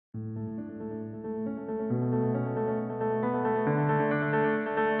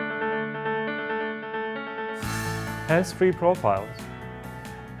Hands-free profiles,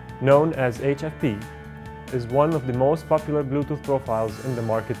 known as HFP, is one of the most popular Bluetooth profiles in the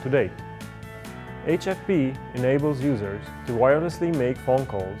market to date. HFP enables users to wirelessly make phone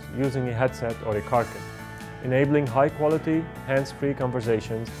calls using a headset or a car kit, enabling high-quality, hands-free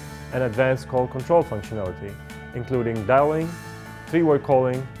conversations and advanced call control functionality, including dialing, three-word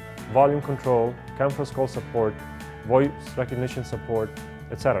calling, volume control, conference call support, voice recognition support,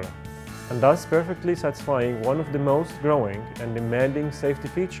 etc., and thus perfectly satisfying one of the most growing and demanding safety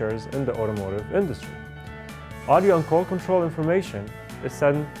features in the automotive industry. Audio and call control information is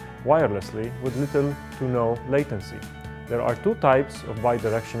sent wirelessly with little to no latency. There are two types of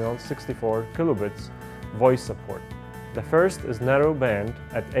bidirectional 64 kilobits voice support. The first is narrow band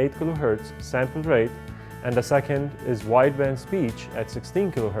at 8 kHz sample rate, and the second is wideband speech at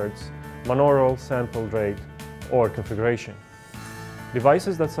 16 kHz monaural sample rate or configuration.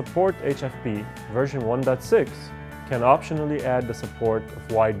 Devices that support HFP version 1.6 can optionally add the support of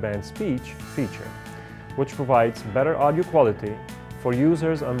wideband speech feature, which provides better audio quality for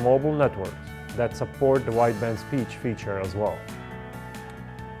users on mobile networks that support the wideband speech feature as well.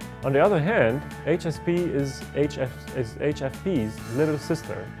 On the other hand, HFP is HFP's little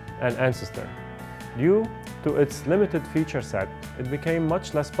sister and ancestor. Due to its limited feature set, it became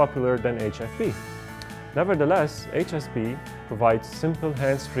much less popular than HFP. Nevertheless, HFP provides simple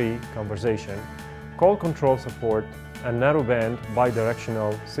hands-free conversation, call control support, and narrowband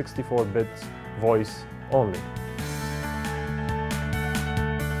bidirectional 64-bit voice only.